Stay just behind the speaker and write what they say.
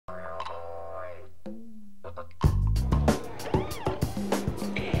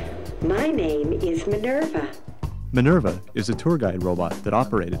My name is Minerva. Minerva is a tour guide robot that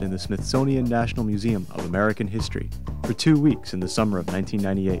operated in the Smithsonian National Museum of American History for 2 weeks in the summer of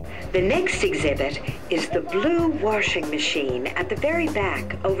 1998. The next exhibit is the blue washing machine at the very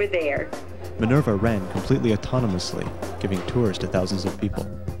back over there. Minerva ran completely autonomously, giving tours to thousands of people.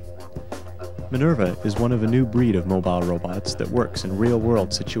 Minerva is one of a new breed of mobile robots that works in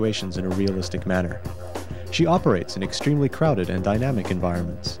real-world situations in a realistic manner. She operates in extremely crowded and dynamic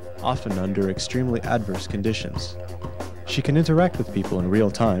environments, often under extremely adverse conditions. She can interact with people in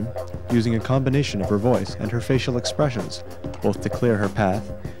real time, using a combination of her voice and her facial expressions, both to clear her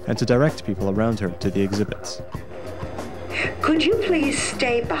path and to direct people around her to the exhibits. Could you please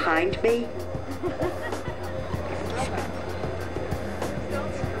stay behind me?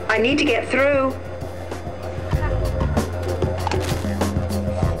 I need to get through.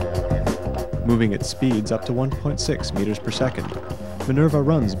 Moving at speeds up to 1.6 meters per second, Minerva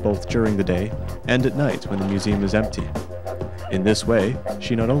runs both during the day and at night when the museum is empty. In this way,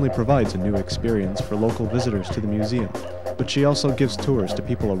 she not only provides a new experience for local visitors to the museum, but she also gives tours to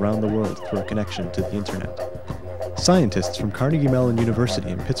people around the world through a connection to the internet. Scientists from Carnegie Mellon University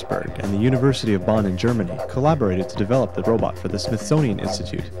in Pittsburgh and the University of Bonn in Germany collaborated to develop the robot for the Smithsonian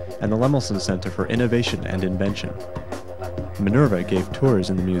Institute and the Lemelson Center for Innovation and Invention. Minerva gave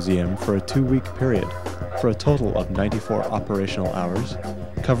tours in the museum for a 2-week period, for a total of 94 operational hours,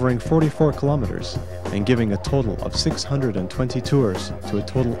 covering 44 kilometers, and giving a total of 620 tours to a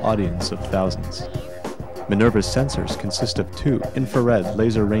total audience of thousands. Minerva's sensors consist of 2 infrared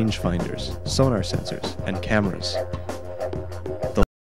laser rangefinders, sonar sensors, and cameras.